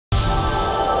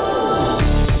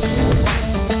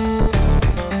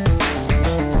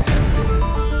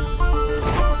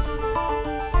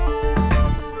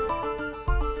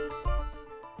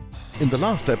the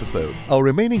last episode, our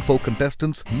remaining 4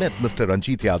 contestants met Mr.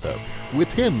 Ranjit Yadav. With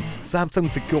him, Samsung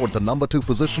secured the number 2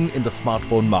 position in the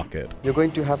smartphone market. You're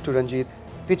going to have to, Ranjit,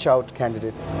 pitch out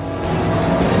candidate.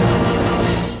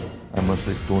 I must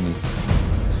say Tony.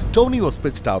 Tony was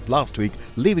pitched out last week,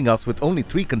 leaving us with only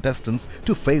 3 contestants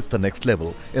to face the next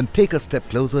level and take a step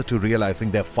closer to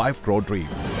realizing their 5 crore dream.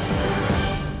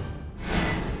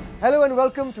 Hello and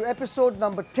welcome to episode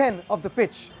number 10 of The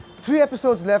Pitch. 3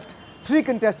 episodes left, 3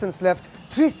 contestants left,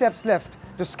 3 steps left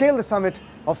to scale the summit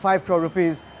of 5 crore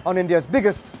rupees on India's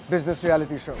biggest business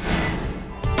reality show.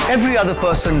 Every other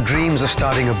person dreams of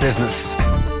starting a business,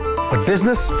 but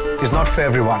business is not for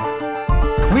everyone.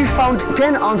 We found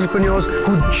 10 entrepreneurs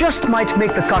who just might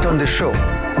make the cut on this show.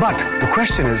 But the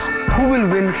question is, who will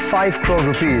win 5 crore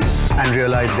rupees and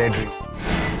realize their dream?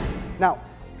 Now,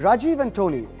 Rajiv and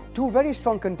Tony, 2 very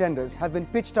strong contenders, have been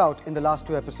pitched out in the last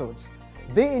 2 episodes.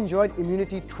 They enjoyed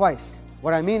immunity twice.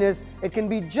 What I mean is, it can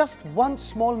be just one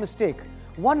small mistake,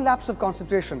 one lapse of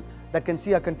concentration that can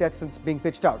see our contestants being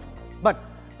pitched out. But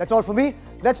that's all for me.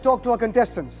 Let's talk to our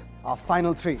contestants, our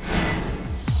final 3.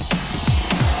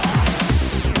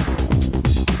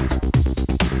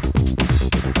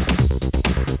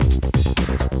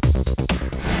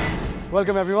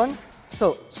 Welcome everyone.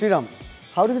 So, Sriram,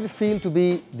 how does it feel to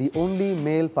be the only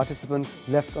male participant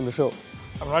left on the show?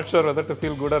 I'm not sure whether to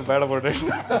feel good or bad about it.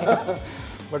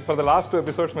 But for the last 2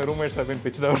 episodes, my roommates have been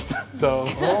pitched out. So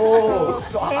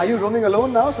Are you roaming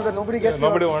alone now so that nobody gets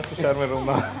nobody wants to share my room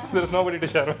now. There's nobody to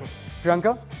share with me.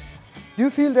 Priyanka, do you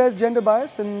feel there's gender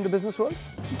bias in the business world?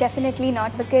 Definitely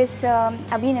not, because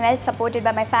I've been well supported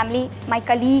by my family, my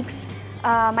colleagues,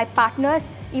 my partners,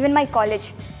 even my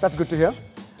college. That's good to hear.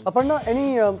 Aparna,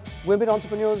 any women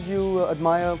entrepreneurs you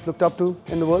admire, looked up to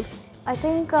in the world? I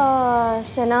think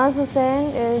Shahnaz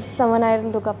Hussain is someone I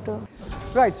look up to.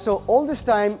 Right, so all this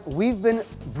time we've been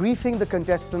briefing the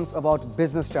contestants about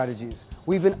business strategies.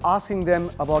 We've been asking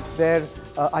them about their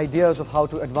ideas of how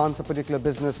to advance a particular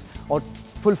business or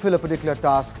fulfill a particular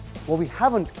task. What we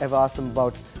haven't ever asked them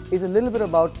about is a little bit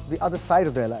about the other side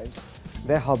of their lives,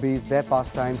 their hobbies, their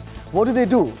pastimes. What do they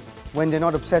do when they're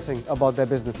not obsessing about their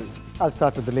businesses? I'll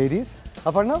start with the ladies.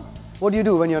 Aparna, what do you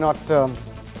do when you're not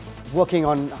working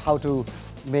on how to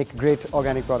make great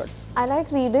organic products? I like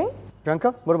reading.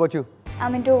 Priyanka, what about you?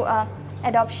 I'm into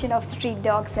adoption of street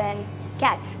dogs and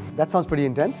cats. That sounds pretty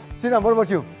intense. Sriram, what about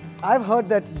you? I've heard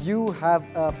that you have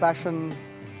a passion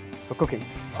for cooking.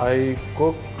 I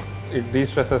cook, it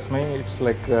de-stresses me. It's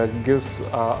like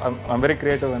I'm very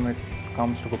creative when it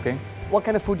comes to cooking. What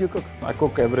kind of food do you cook? I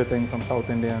cook everything from South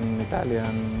Indian,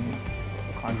 Italian,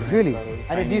 continental, Really? Chinese.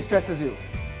 And it de-stresses you?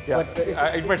 Yeah, But,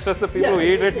 it might stress the people who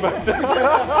eat it, but...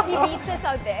 He beats us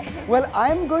out there. Well,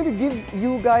 I'm going to give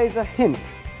you guys a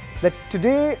hint that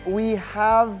today we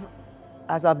have,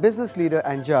 as our business leader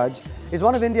and judge, is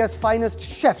one of India's finest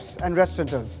chefs and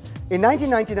restaurateurs. In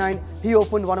 1999, he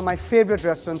opened one of my favorite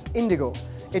restaurants, Indigo.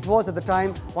 It was at the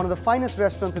time one of the finest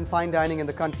restaurants in fine dining in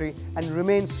the country and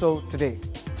remains so today.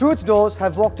 Through its doors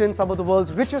have walked in some of the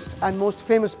world's richest and most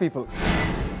famous people.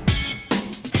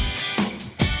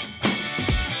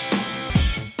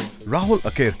 Rahul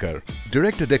Akerkar,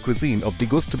 Director Cuisine of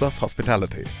Gustibus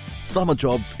Hospitality. Summer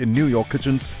jobs in New York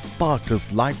kitchens sparked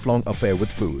his lifelong affair with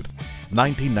food.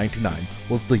 1999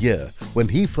 was the year when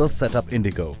he first set up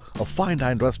Indigo, a fine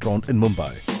dine restaurant in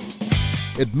Mumbai.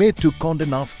 It made to Condé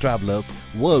Nast Traveler's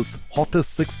world's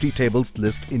hottest 60 tables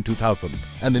list in 2000,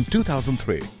 and in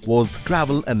 2003 was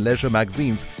Travel and Leisure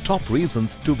magazine's top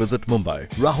reasons to visit Mumbai.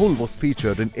 Rahul was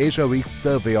featured in Asia Week's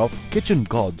survey of kitchen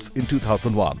gods in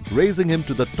 2001, raising him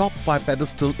to the top 5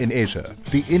 pedestal in Asia.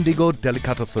 The Indigo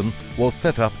Delicatessen was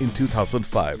set up in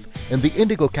 2005, and the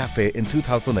Indigo Cafe in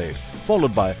 2008,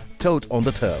 followed by Toad on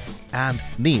the Turf and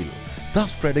Neil,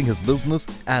 thus spreading his business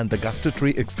and the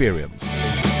gustatory experience.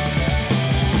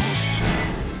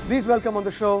 Please welcome on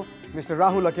the show, Mr.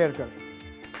 Rahul Akerkar.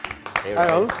 Hey, Hi,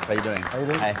 Rahul. How are you doing? How you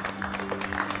doing? Hi.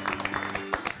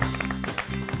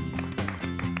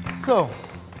 So,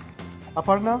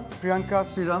 Aparna, Priyanka,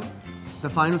 Sriram, the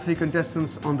final 3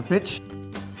 contestants on the pitch.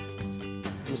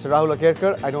 Mr. Rahul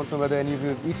Akerkar, I don't know whether any of you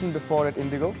have eaten before at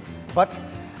Indigo, but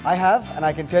I have, and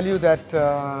I can tell you that...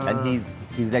 And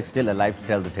he's like still alive to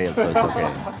tell the tale, so it's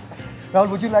okay. Rahul,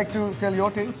 would you like to tell your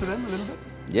tales to them a little bit?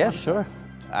 Yeah, sure.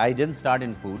 I didn't start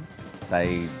in food.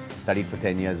 I studied for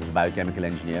 10 years as a biochemical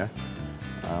engineer.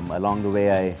 Along the way,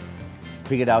 I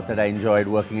figured out that I enjoyed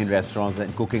working in restaurants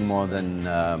and cooking more than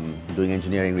doing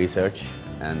engineering research,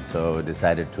 and so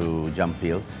decided to jump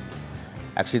fields.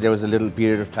 Actually, there was a little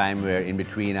period of time where in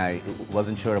between I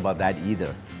wasn't sure about that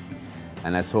either.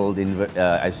 And I sold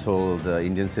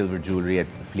Indian silver jewelry at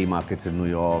flea markets in New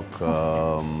York.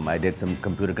 I did some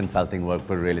computer consulting work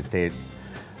for a real estate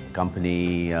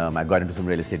company. I got into some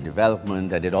real estate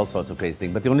development. I did all sorts of crazy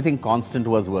things. But the only thing constant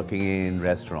was working in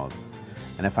restaurants.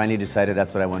 And I finally decided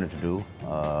that's what I wanted to do.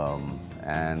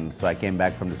 And so I came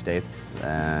back from the States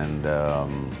and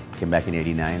came back in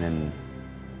 '89, and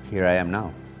here I am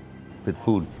now with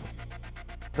food.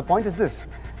 The point is this: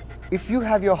 if you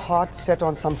have your heart set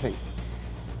on something,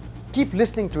 keep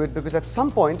listening to it, because at some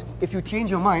point, if you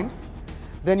change your mind,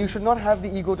 then you should not have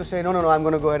the ego to say, no, I'm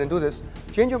going to go ahead and do this.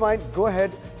 Change your mind, go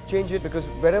ahead, change it, because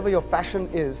wherever your passion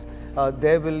is,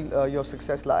 there will your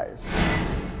success lies.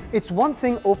 It's one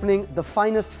thing opening the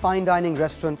finest fine dining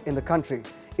restaurant in the country.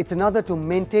 It's another to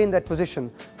maintain that position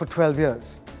for 12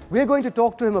 years. We're going to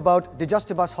talk to him about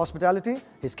Digustibus Hospitality,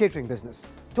 his catering business.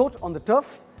 Tot on the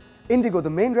Turf, Indigo the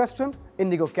main restaurant,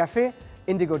 Indigo Cafe,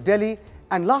 Indigo Delhi,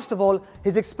 and last of all,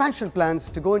 his expansion plans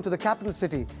to go into the capital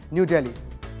city, New Delhi.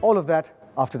 All of that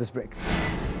after this break.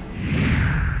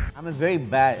 I'm a very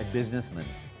bad businessman.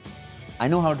 I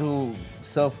know how to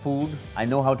serve food. I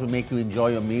know how to make you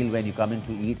enjoy your meal when you come in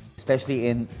to eat, especially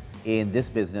in this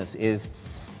business.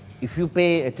 If you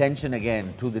pay attention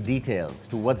again to the details,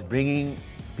 to what's bringing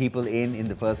people in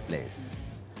the first place,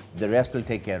 the rest will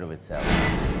take care of itself.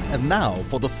 And now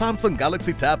for the Samsung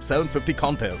Galaxy Tab 750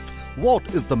 contest. What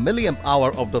is the milliamp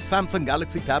hour of the Samsung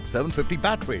Galaxy Tab 750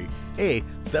 battery? A.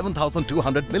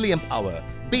 7200 milliamp hour.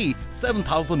 B.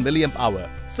 7000 milliamp hour.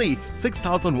 C.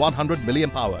 6100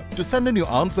 milliamp hour. To send in your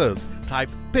answers,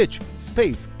 type pitch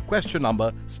space question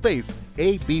number space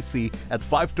ABC at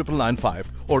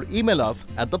 59995 or email us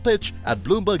at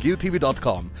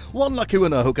thepitch@bloombergutv.com. One lucky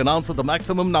winner who can answer the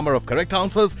maximum number of correct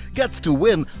answers gets to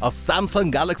win a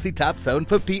Samsung Galaxy Tab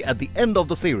 750 at the end of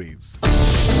the series.